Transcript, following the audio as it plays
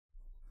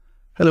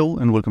Hello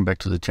and welcome back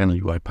to the channel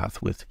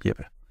UiPath with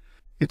Jeppe.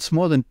 It's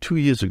more than 2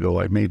 years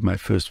ago I made my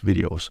first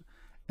videos,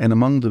 and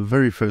among the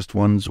very first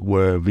ones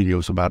were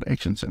videos about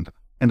Action Center.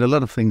 And a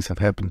lot of things have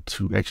happened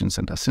to Action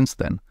Center since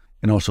then,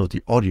 and also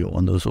the audio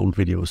on those old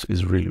videos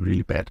is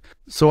really bad.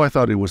 So I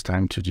thought it was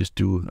time to just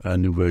do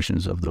new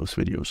versions of those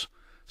videos.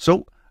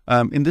 So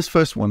in this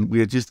first one we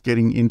are just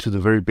getting into the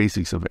very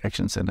basics of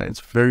Action Center. It's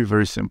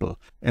very simple,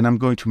 and I'm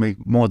going to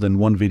make more than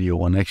one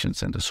video on Action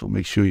Center, so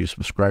make sure you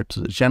subscribe to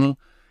the channel.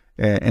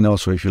 And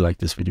also, if you like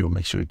this video,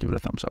 make sure you give it a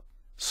thumbs up.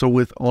 So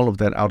with all of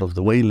that out of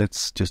the way,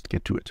 let's just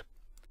get to it.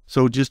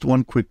 So just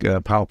one quick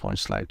PowerPoint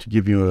slide to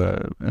give you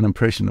an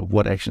impression of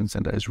what Action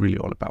Center is really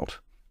all about.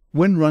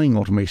 When running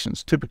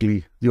automations,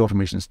 typically the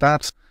automation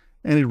starts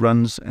and it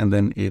runs and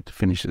then it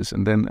finishes.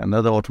 And then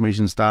another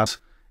automation starts,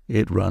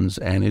 it runs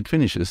and it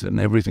finishes, and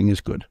everything is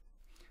good.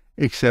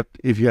 Except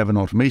if you have an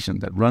automation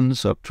that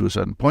runs up to a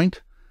certain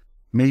point,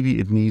 maybe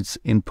it needs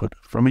input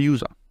from a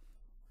user.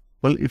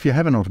 Well, if you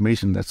have an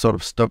automation that sort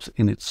of stops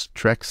in its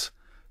tracks,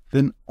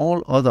 then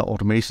all other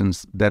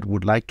automations that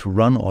would like to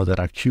run or that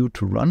are queued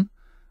to run,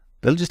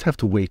 they'll just have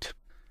to wait.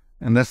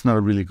 And that's not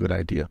a really good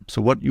idea.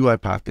 So what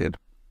UiPath did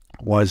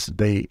was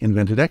they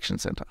invented Action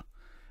Center.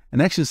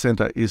 An Action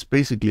Center is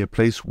basically a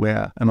place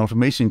where an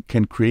automation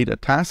can create a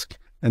task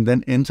and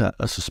then enter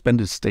a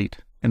suspended state.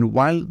 And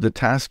while the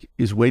task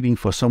is waiting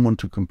for someone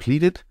to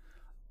complete it,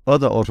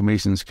 other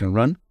automations can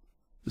run.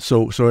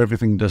 So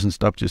everything doesn't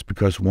stop just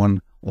because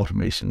one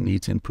automation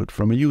needs input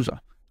from a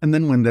user. And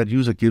then when that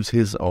user gives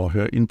his or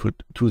her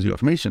input to the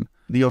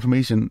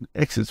automation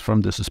exits from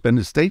the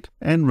suspended state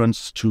and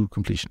runs to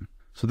completion.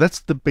 So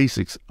that's the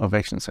basics of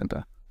Action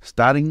Center.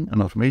 Starting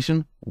an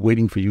automation,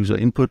 waiting for user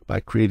input by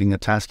creating a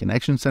task in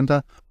Action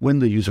Center. When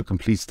the user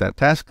completes that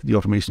task, the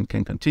automation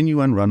can continue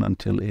and run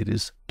until it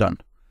is done.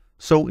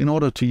 So in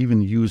order to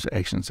even use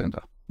Action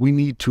Center, we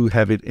need to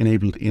have it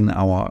enabled in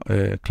our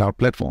cloud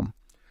platform.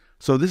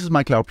 So this is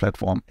my cloud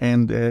platform,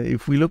 and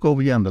if we look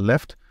over here on the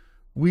left,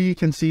 we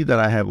can see that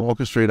I have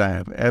Orchestrate, I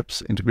have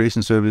Apps,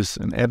 Integration Service,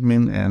 and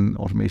Admin, and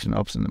Automation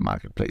Ops in the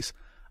Marketplace.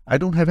 I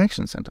don't have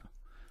Action Center.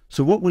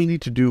 So what we'll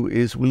need to do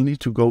is we'll need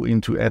to go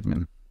into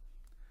Admin.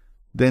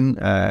 Then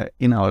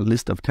in our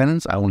list of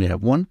tenants, I only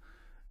have one.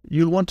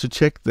 You'll want to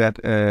check that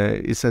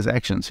it says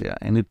Actions here,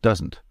 and it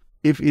doesn't.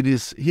 If it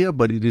is here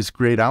but it is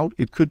grayed out,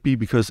 it could be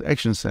because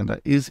Action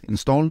Center is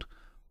installed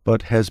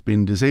but has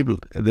been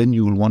disabled. Then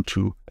you will want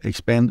to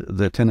expand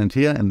the tenant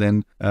here and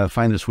then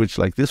find a switch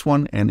like this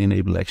one and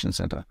enable Action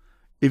Center.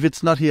 If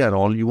it's not here at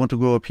all, you want to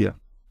go up here,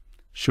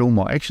 show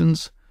more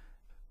actions,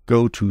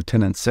 go to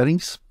tenant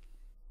settings,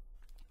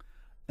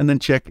 and then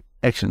check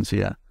actions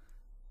here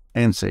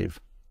and save.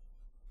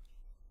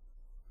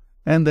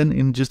 And then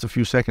in just a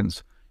few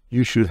seconds,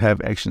 you should have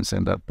Action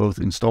Center both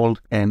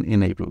installed and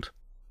enabled.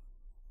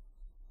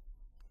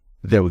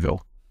 There we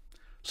go.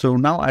 So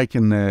now I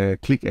can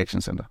click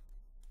Action Center.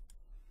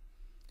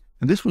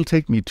 And this will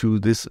take me to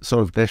this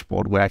sort of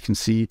dashboard where I can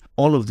see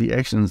all of the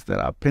actions that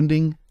are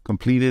pending,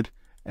 completed,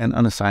 and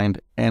unassigned.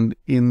 And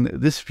in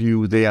this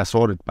view, they are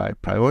sorted by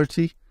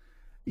priority,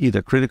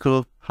 either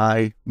critical,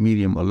 high,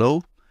 medium, or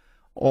low.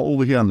 Or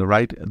over here on the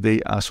right,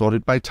 they are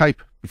sorted by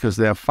type, because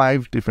there are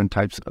 5 different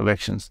types of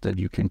actions that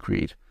you can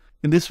create.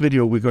 In this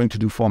video, we're going to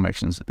do form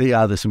actions. They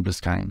are the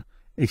simplest kind.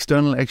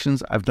 External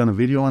actions, I've done a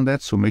video on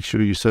that, so make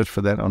sure you search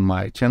for that on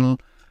my channel.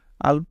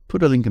 I'll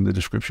put a link in the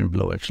description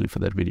below actually for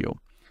that video.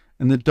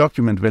 And the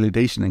document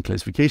validation and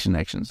classification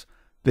actions,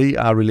 they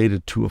are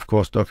related to, of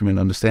course, document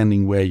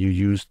understanding, where you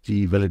use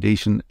the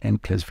validation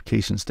and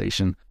classification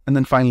station. And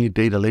then finally,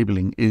 data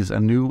labeling is a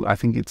new, I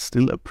think it's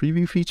still a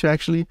preview feature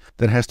actually,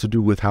 that has to do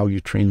with how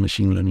you train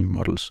machine learning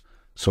models.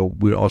 So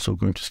we're also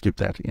going to skip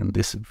that in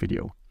this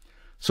video.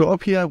 So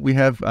up here we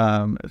have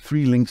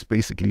 3 links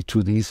basically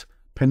to these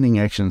pending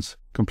actions,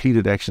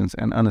 completed actions,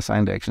 and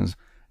unassigned actions.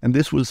 And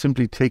this will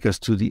simply take us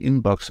to the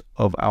inbox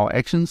of our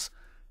actions,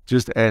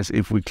 just as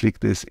if we click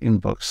this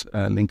inbox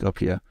link up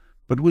here.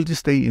 But we'll just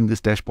stay in this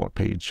dashboard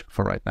page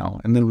for right now,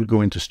 and then we'll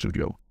go into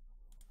Studio.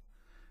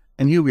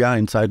 And here we are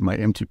inside my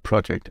empty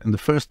project. And the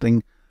first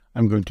thing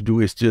I'm going to do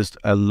is just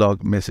a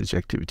log message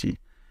activity.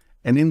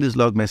 And in this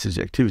log message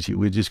activity,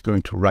 we're just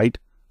going to write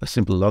a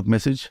simple log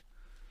message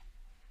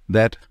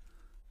that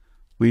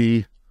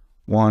we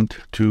want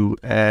to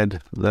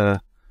add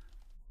the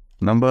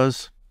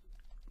numbers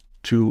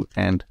 2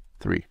 and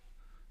 3.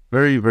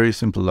 Very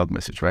simple log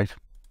message, right?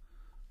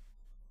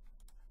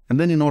 And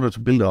then in order to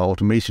build our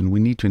automation, we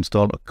need to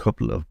install a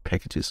couple of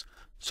packages.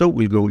 So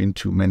we'll go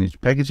into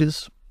Manage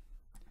Packages,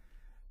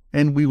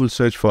 and we will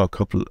search for a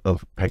couple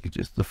of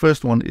packages. The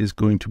first one is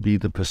going to be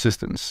the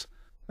persistence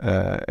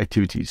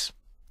activities.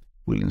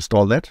 We'll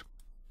install that.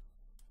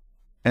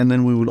 And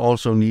then we will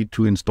also need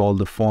to install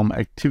the form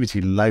activity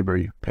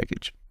library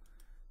package.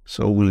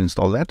 So we'll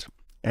install that,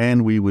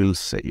 and we will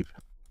save.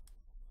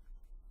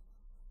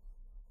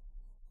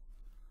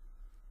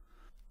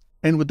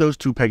 And with those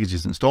 2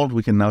 packages installed,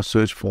 we can now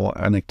search for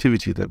an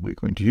activity that we're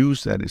going to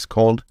use that is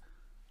called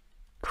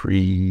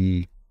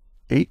create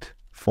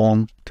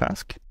form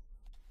task.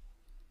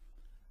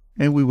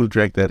 and we will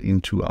drag that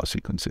into our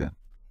sequence here.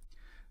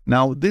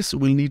 Now this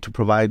will need to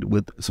provide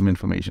with some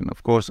information.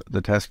 Of course,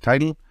 the task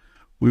title,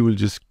 we will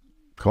just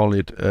call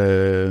it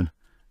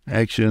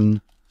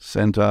Action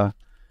Center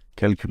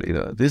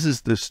Calculator. This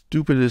is the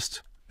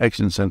stupidest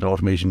Action Center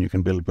automation you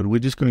can build, but we're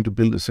just going to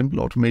build a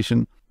simple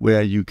automation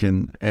where you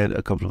can add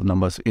a couple of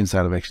numbers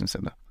inside of Action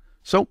Center.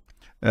 So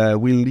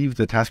we'll leave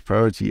the task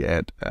priority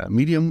at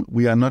medium.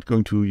 We are not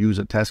going to use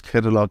a task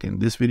catalog in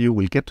this video.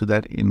 We'll get to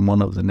that in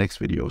one of the next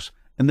videos.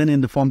 And then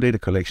in the form data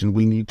collection,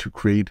 we need to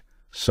create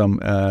some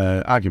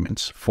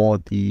arguments for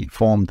the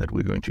form that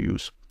we're going to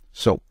use.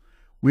 So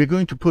we're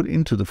going to put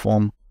into the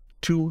form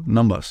two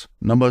numbers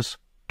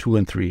 2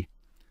 and 3.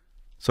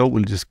 So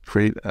we'll just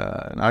create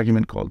an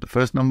argument called the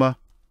first number.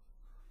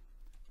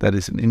 That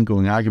is an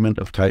ingoing argument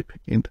of type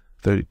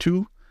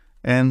int32,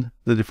 and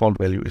the default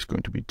value is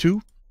going to be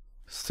 2.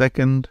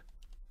 Second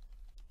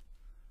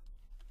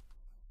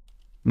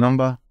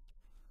number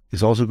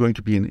is also going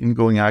to be an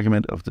ingoing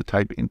argument of the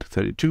type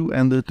int32,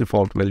 and the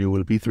default value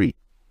will be 3.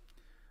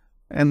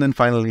 And then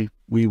finally,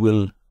 we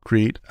will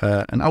create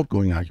an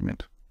outgoing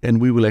argument, and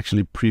we will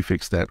actually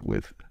prefix that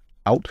with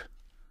out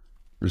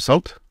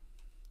result,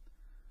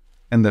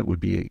 and that would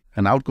be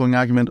an outgoing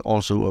argument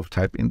also of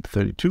type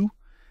int32,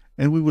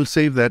 and we will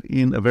save that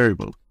in a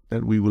variable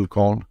that we will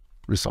call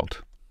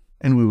result,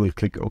 and we will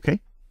click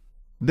OK.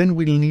 Then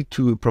we'll need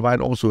to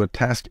provide also a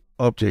task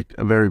object,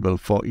 a variable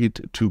for it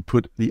to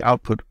put the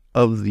output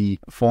of the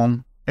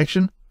form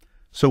action.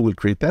 So we'll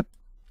create that,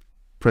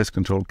 press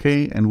Ctrl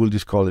K, and we'll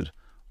just call it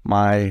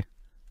my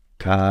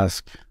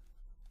task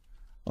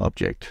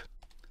object,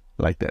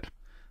 like that.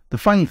 The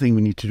final thing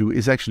we need to do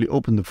is actually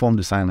open the form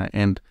designer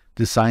and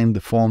design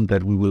the form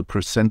that we will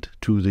present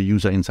to the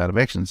user inside of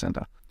Action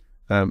Center.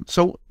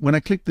 So when I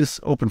click this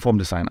Open Form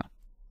Designer,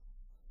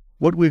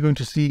 what we're going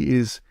to see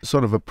is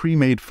sort of a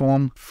pre-made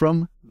form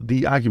from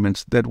the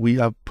arguments that we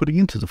are putting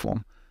into the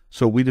form.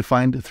 So we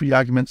defined 3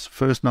 arguments,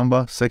 first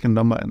number, second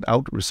number, and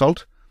out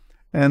result.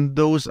 And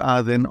those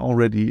are then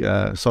already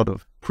sort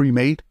of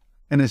pre-made.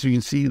 And as you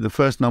can see, the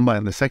first number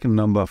and the second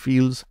number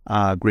fields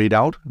are grayed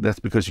out. That's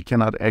because you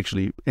cannot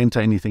actually enter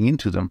anything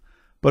into them.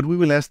 But we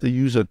will ask the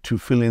user to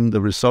fill in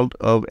the result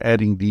of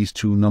adding these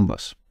 2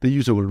 numbers. The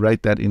user will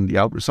write that in the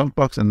out result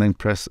box and then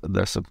press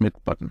the submit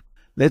button.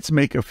 Let's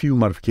make a few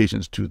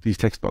modifications to these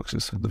text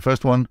boxes. The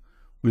first one,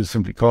 we'll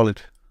simply call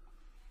it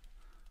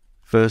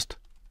first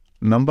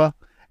number.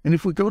 And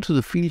if we go to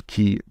the field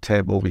key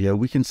tab over here,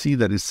 we can see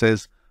that it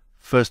says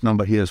first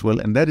number here as well.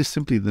 And that is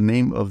simply the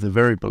name of the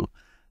variable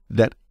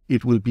that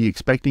it will be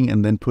expecting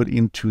and then put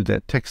into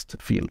that text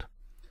field.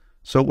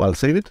 So I'll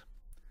save it,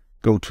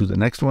 go to the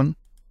next one,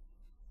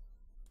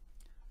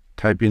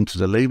 type into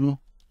the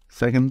label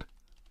second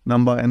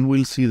number, and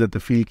we'll see that the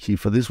field key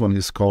for this one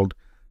is called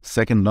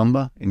second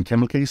number in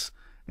camel case.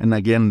 And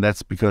again,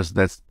 that's because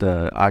that's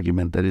the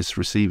argument that is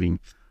receiving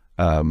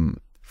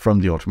from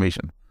the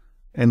automation.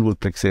 And we'll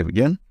click save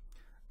again,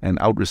 and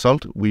out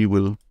result, we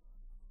will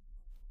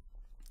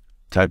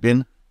type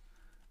in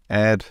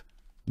add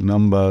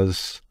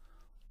numbers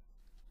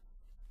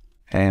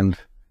and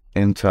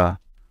enter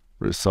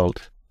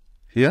result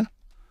here.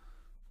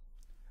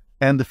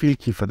 And the field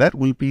key for that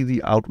will be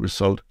the out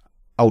result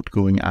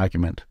outgoing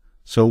argument.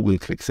 So we'll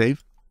click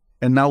save.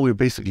 And now we're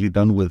basically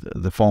done with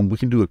the form. We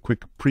can do a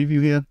quick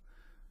preview here,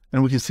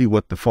 and we can see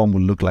what the form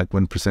will look like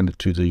when presented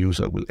to the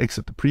user. We'll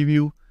exit the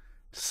preview,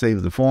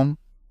 save the form,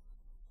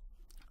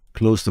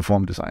 close the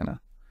form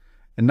designer.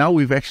 And now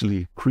we've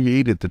actually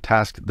created the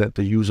task that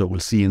the user will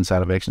see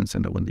inside of Action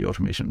Center when the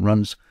automation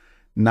runs.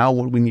 Now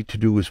what we need to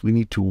do is we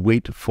need to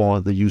wait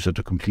for the user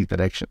to complete that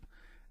action.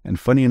 And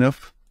funny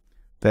enough,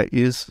 there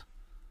is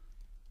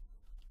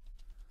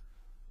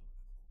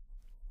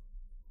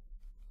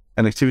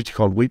an activity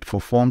called wait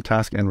for form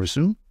task and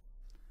resume.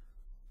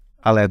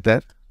 I'll add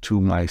that to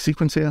my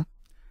sequence here.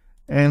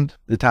 And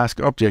the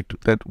task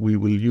object that we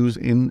will use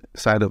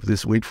inside of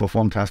this wait for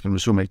form task and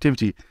resume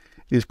activity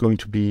is going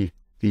to be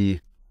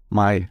the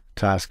my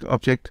task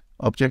object.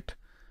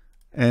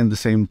 And the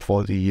same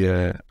for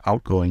the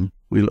outgoing.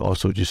 We'll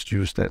also just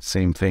use that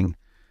same thing.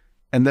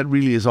 And that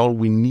really is all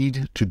we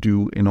need to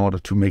do in order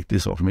to make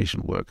this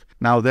automation work.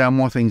 Now, there are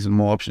more things and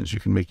more options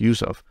you can make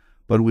use of,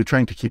 but we're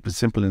trying to keep it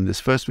simple in this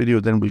first video.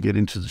 Then we'll get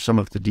into some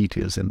of the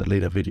details in the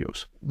later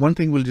videos. One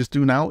thing we'll just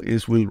do now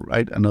is we'll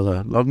write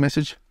another log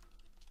message.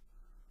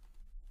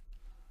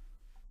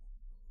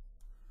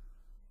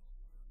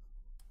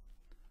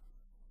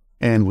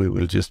 And we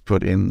will just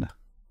put in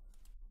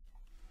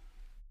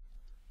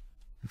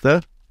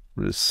the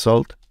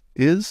result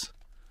is,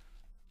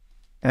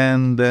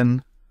 and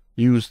then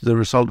use the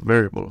result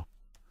variable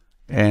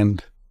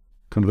and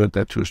convert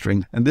that to a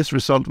string. And this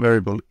result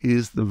variable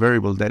is the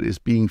variable that is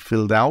being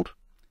filled out.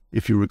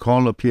 If you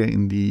recall up here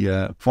in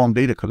the form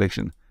data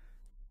collection,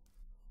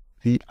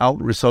 the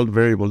out result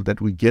variable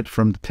that we get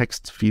from the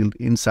text field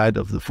inside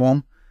of the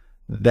form,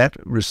 that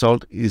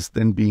result is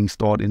then being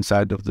stored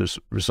inside of this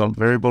result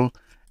variable,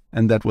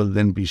 and that will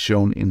then be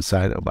shown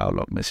inside of our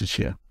log message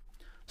here.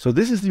 So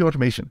this is the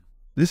automation.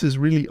 This is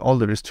really all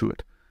there is to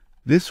it.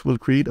 This will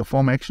create a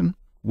form action,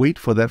 wait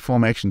for that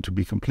form action to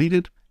be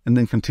completed, and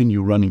then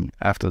continue running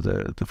after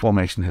the form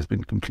action has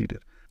been completed.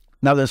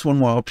 Now there's one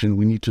more option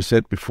we need to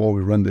set before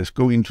we run this.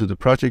 Go into the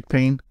project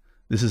pane.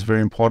 This is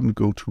very important.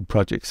 Go to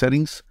project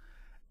settings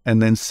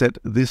and then set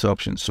this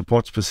option,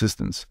 supports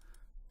persistence,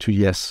 to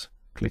yes.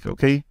 Click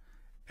OK,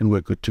 and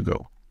we're good to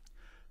go.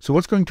 So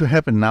what's going to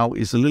happen now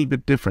is a little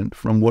bit different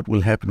from what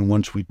will happen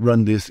once we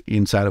run this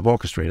inside of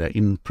Orchestrator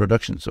in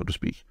production, so to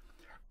speak.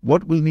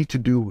 What we'll need to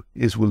do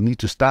is we'll need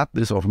to start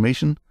this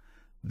automation,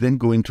 then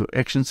go into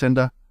Action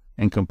Center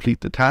and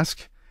complete the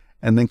task,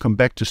 and then come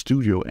back to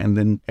Studio and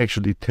then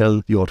actually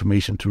tell the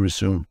automation to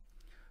resume.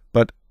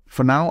 But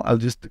for now, I'll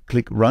just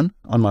click Run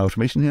on my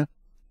automation here.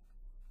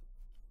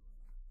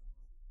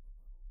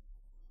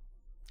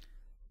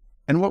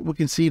 And what we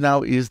can see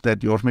now is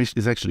that the automation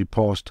is actually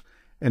paused.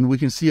 And we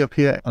can see up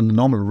here on the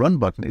normal Run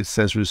button, it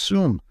says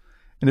Resume.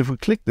 And if we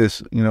click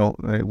this,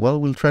 well,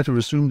 we'll try to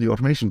resume the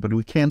automation, but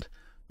we can't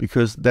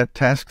because that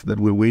task that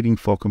we're waiting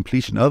for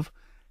completion of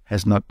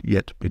has not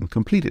yet been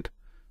completed.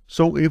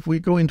 So if we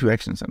go into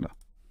Action Center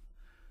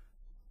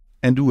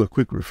and do a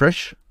quick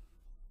refresh,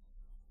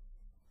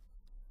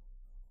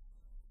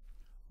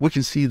 we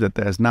can see that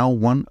there's now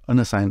one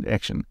unassigned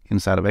action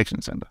inside of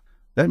Action Center.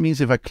 That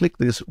means if I click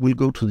this, we'll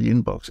go to the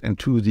inbox and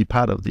to the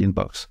part of the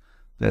inbox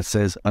that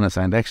says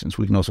unassigned actions.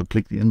 We can also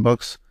click the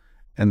inbox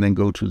and then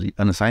go to the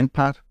unassigned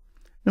part.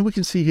 And we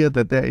can see here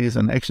that there is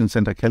an Action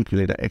Center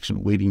calculator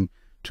action waiting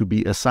to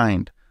be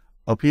assigned.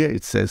 Up here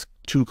it says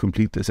to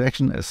complete this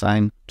action,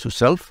 assign to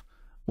self.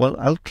 Well,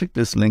 I'll click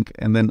this link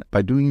and then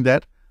by doing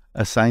that,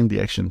 assign the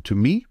action to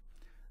me.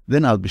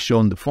 Then I'll be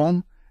shown the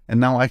form. And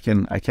now I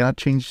cannot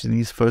change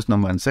these first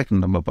number and second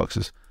number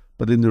boxes,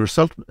 but in the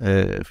result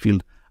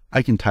field,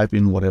 I can type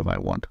in whatever I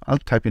want. I'll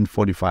type in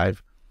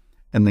 45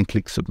 and then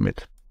click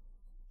Submit.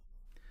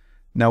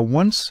 Now,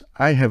 once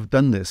I have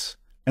done this,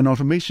 an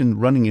automation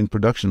running in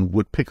production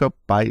would pick up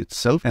by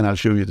itself, and I'll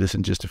show you this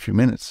in just a few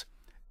minutes,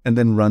 and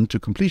then run to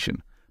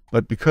completion.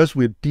 But because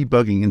we're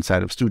debugging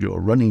inside of Studio, or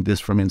running this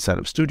from inside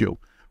of Studio,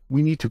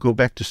 we need to go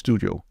back to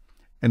Studio.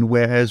 And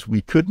whereas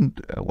we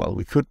couldn't,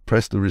 we could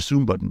press the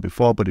Resume button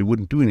before, but it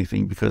wouldn't do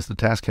anything because the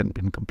task hadn't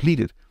been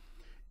completed.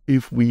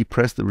 If we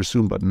press the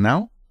Resume button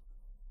now,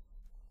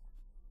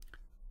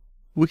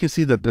 we can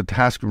see that the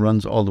task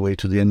runs all the way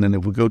to the end. And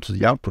if we go to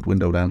the output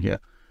window down here,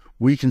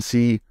 we can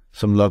see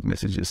some log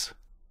messages.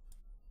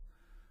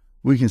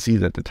 We can see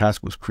that the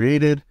task was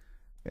created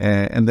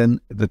and then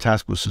the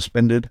task was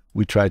suspended.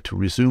 We tried to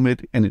resume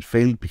it and it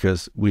failed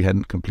because we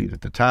hadn't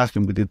completed the task,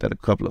 and we did that a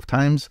couple of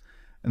times.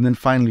 And then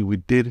finally we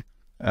did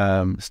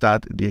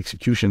start the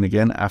execution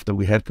again after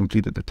we had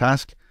completed the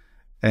task,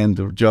 and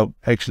the job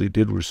actually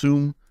did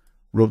resume.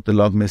 Wrote the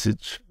log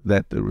message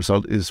that the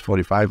result is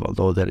 45,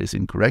 although that is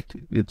incorrect.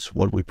 It's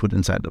what we put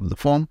inside of the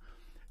form,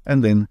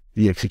 and then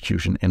the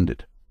execution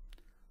ended.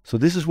 So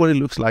this is what it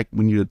looks like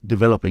when you're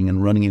developing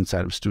and running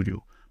inside of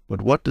Studio.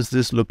 But what does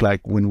this look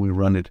like when we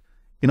run it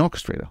in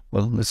Orchestrator?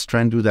 Well, let's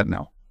try and do that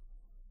now.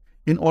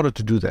 In order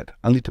to do that,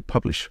 I'll need to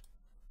publish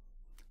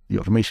the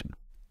automation,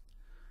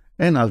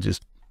 and I'll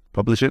just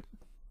publish it.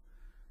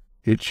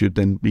 It should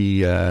then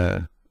be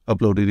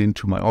uploaded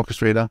into my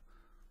Orchestrator.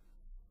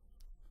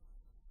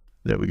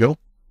 There we go.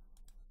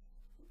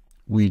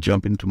 We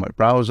jump into my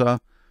browser,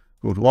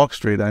 go to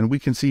Orchestrator, and we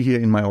can see here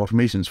in my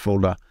automations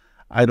folder,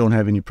 I don't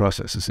have any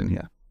processes in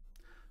here.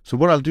 So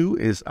what I'll do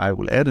is I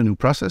will add a new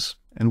process,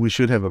 and we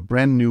should have a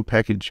brand new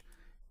package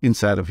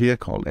inside of here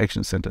called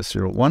Action Center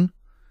 01.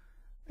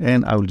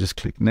 And I will just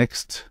click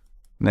Next,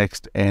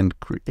 Next, and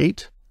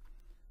Create,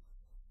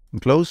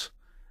 and close.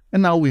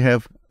 And now we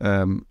have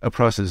a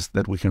process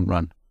that we can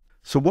run.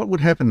 So what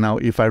would happen now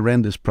if I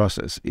ran this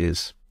process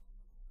is,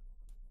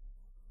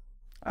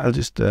 I'll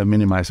just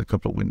minimize a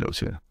couple of windows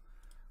here.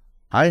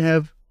 I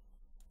have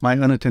my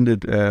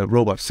unattended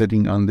robot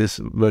sitting on this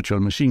virtual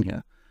machine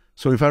here.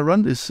 So if I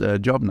run this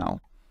job now,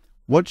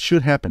 what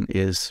should happen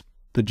is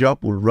the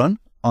job will run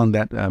on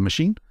that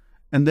machine,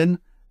 and then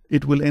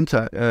it will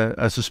enter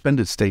a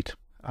suspended state.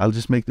 I'll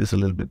just make this a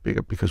little bit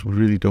bigger because we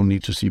really don't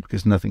need to see,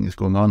 because nothing is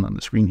going on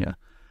the screen here.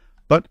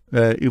 But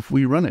if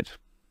we run it,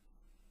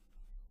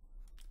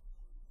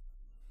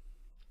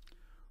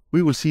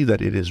 we will see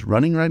that it is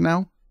running right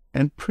now,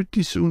 and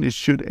pretty soon it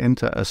should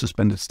enter a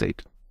suspended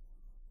state.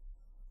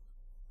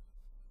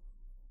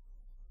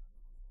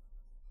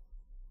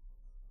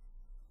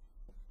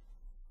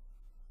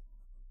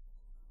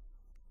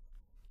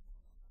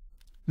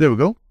 There we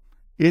go.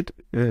 It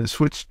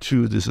switched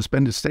to the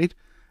suspended state.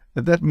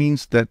 That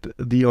means that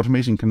the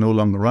automation can no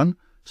longer run,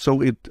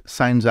 so it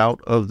signs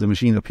out of the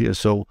machine up here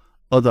so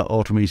other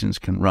automations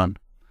can run.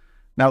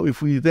 Now,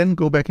 if we then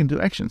go back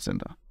into Action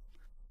Center,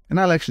 and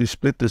I'll actually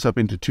split this up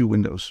into two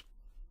windows.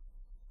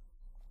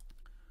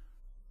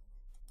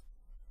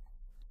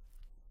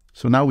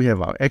 So now we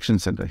have our Action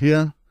Center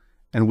here,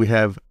 and we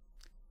have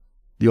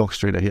the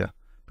Orchestrator here.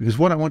 Because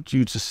what I want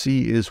you to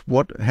see is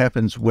what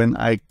happens when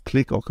I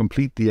click or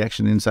complete the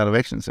action inside of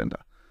Action Center.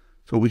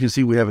 So we can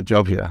see we have a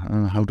job here.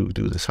 How do we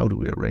do this? How do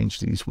we arrange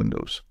these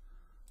windows?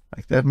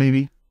 Like that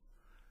maybe.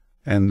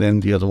 and then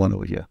the other one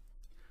over here.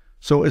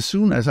 So as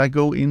soon as I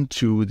go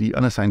into the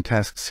unassigned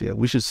tasks here,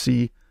 we should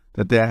see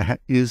that there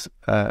is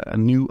a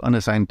new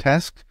unassigned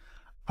task.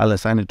 I'll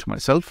assign it to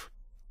myself.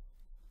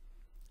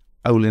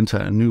 I will enter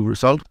a new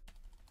result,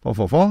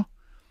 444,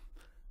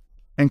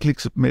 and click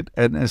submit.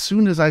 And as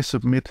soon as I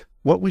submit,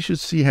 what we should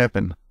see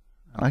happen,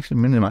 I'll actually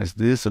minimize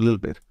this a little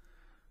bit.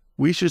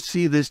 We should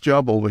see this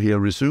job over here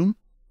resume.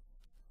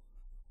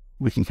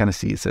 We can kind of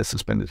see it says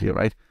suspended here,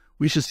 right?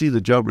 We should see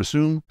the job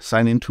resume,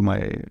 sign into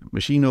my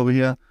machine over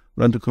here,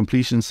 run to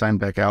completion, sign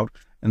back out,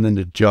 and then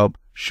the job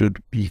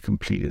should be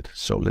completed.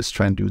 So let's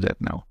try and do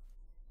that now.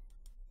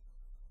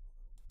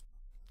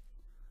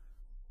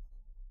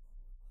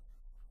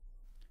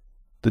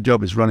 The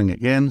job is running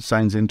again,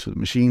 signs into the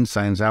machine,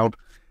 signs out.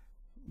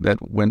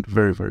 That went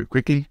very, very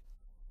quickly.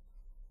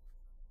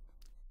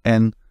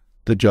 And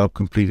the job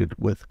completed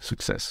with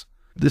success.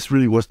 This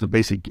really was the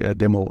basic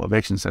demo of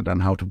Action Center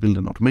and how to build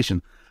an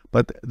automation.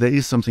 But there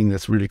is something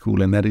that's really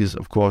cool, and that is,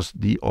 of course,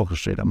 the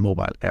Orchestrator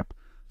mobile app.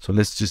 So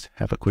let's just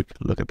have a quick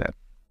look at that.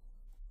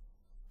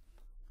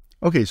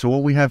 Okay, so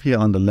what we have here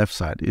on the left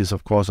side is,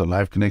 of course, a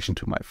live connection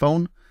to my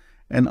phone.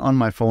 And on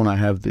my phone, I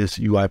have this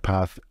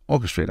UiPath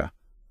Orchestrator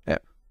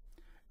app.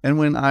 And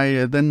when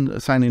I then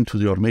sign into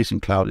the automation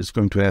cloud, it's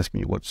going to ask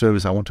me what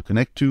service I want to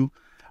connect to.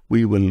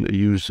 We will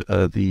use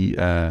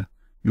the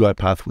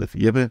UiPath with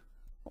Jeppe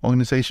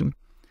organization.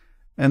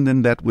 And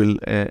then that will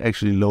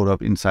actually load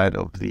up inside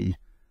of the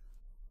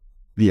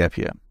app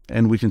here.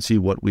 And we can see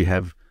what we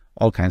have,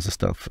 all kinds of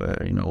stuff,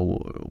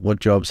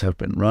 what jobs have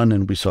been run.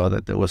 And we saw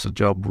that there was a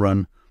job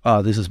run.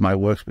 This is my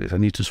workspace. I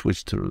need to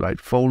switch to the right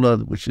folder,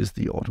 which is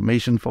the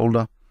automation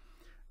folder.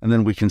 And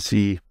then we can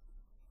see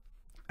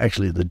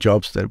actually the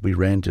jobs that we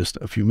ran just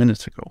a few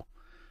minutes ago.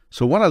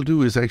 So what I'll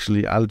do is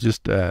actually, I'll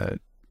just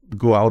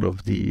go out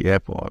of the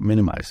app, or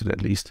minimize it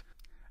at least,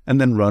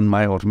 and then run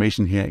my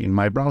automation here in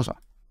my browser.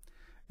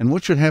 And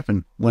what should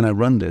happen when I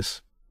run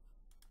this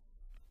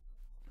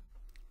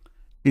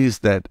is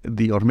that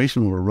the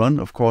automation will run,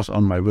 of course,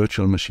 on my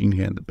virtual machine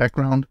here in the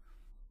background.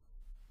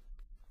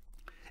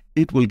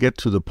 It will get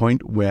to the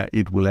point where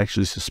it will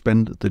actually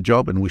suspend the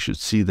job, and we should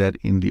see that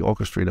in the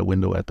Orchestrator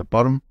window at the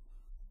bottom.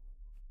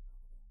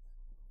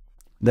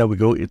 There we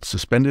go, it's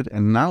suspended.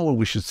 And now what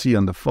we should see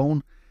on the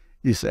phone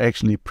is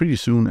actually pretty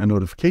soon a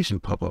notification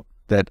pop up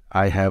that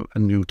I have a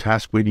new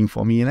task waiting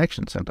for me in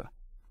Action Center.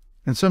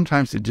 And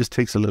sometimes it just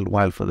takes a little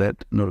while for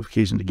that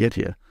notification to get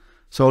here.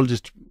 So I'll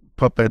just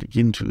pop that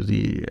into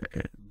the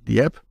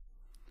app.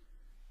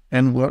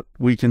 And what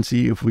we can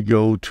see if we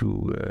go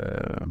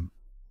to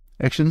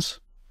actions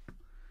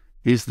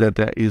is that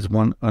there is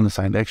one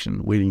unassigned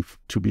action waiting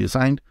to be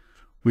assigned.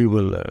 We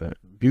will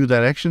view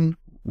that action.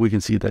 We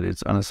can see that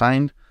it's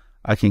unassigned.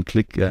 I can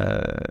click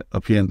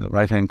up here in the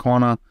right-hand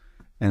corner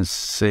and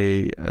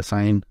say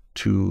assign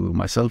to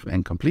myself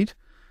and complete.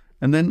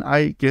 And then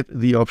I get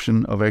the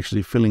option of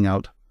actually filling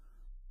out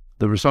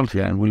the result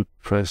here. And we'll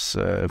press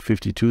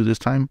 52 this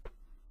time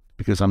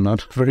because I'm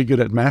not very good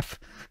at math.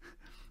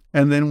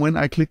 And then when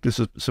I click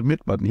the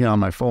submit button here on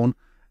my phone,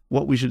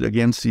 what we should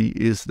again see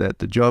is that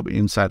the job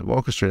inside of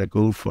Orchestrator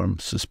goes from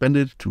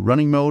suspended to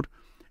running mode.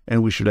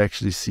 And we should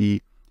actually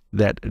see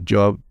that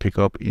job pick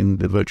up in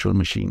the virtual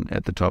machine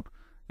at the top.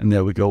 And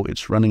there we go.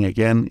 It's running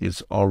again.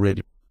 It's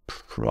already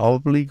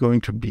probably going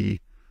to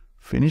be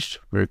finished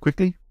very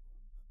quickly.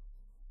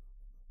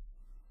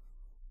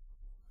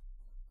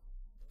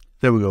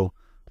 There we go.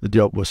 The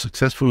job was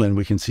successful, and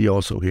we can see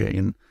also here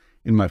in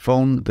my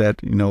phone that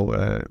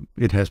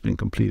it has been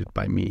completed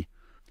by me.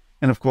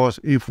 And of course,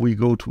 if we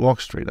go to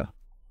Orchestrator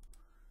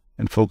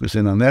and focus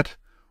in on that,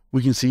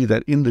 we can see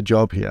that in the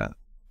job here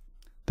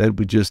that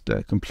we just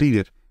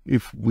completed,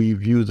 if we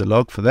view the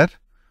log for that,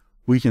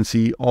 we can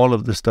see all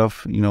of the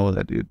stuff,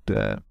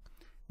 that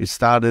it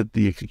started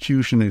the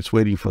execution, it's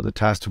waiting for the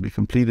task to be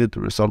completed. The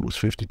result was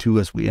 52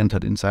 as we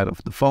entered inside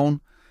of the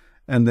phone.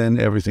 And then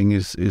everything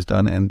is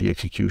done and the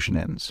execution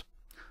ends.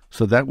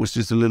 So that was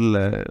just a little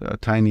a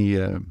tiny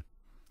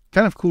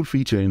kind of cool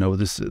feature,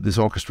 this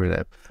Orchestrator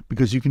app,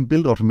 because you can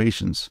build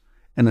automations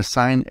and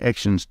assign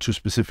actions to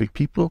specific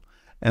people,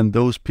 and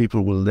those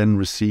people will then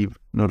receive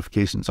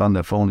notifications on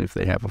their phone if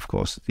they have, of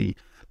course, the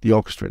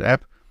Orchestrator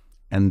app.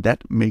 And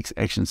that makes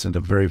Action Center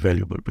very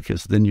valuable,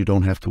 because then you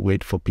don't have to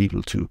wait for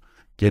people to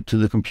get to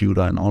the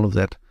computer and all of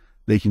that.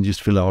 They can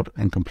just fill out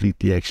and complete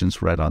the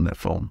actions right on their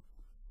phone.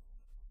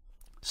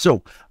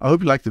 So I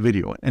hope you liked the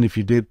video, and if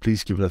you did,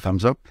 please give it a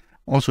thumbs up.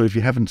 Also, if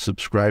you haven't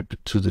subscribed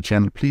to the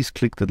channel, please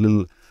click that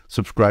little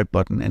subscribe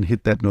button and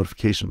hit that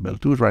notification bell.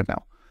 Do it right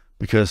now,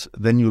 because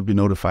then you'll be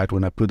notified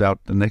when I put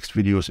out the next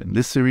videos in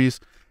this series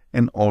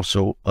and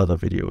also other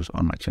videos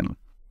on my channel.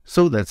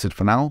 So that's it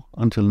for now.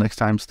 Until next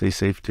time, stay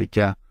safe, take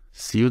care.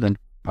 See you then.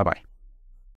 Bye-bye.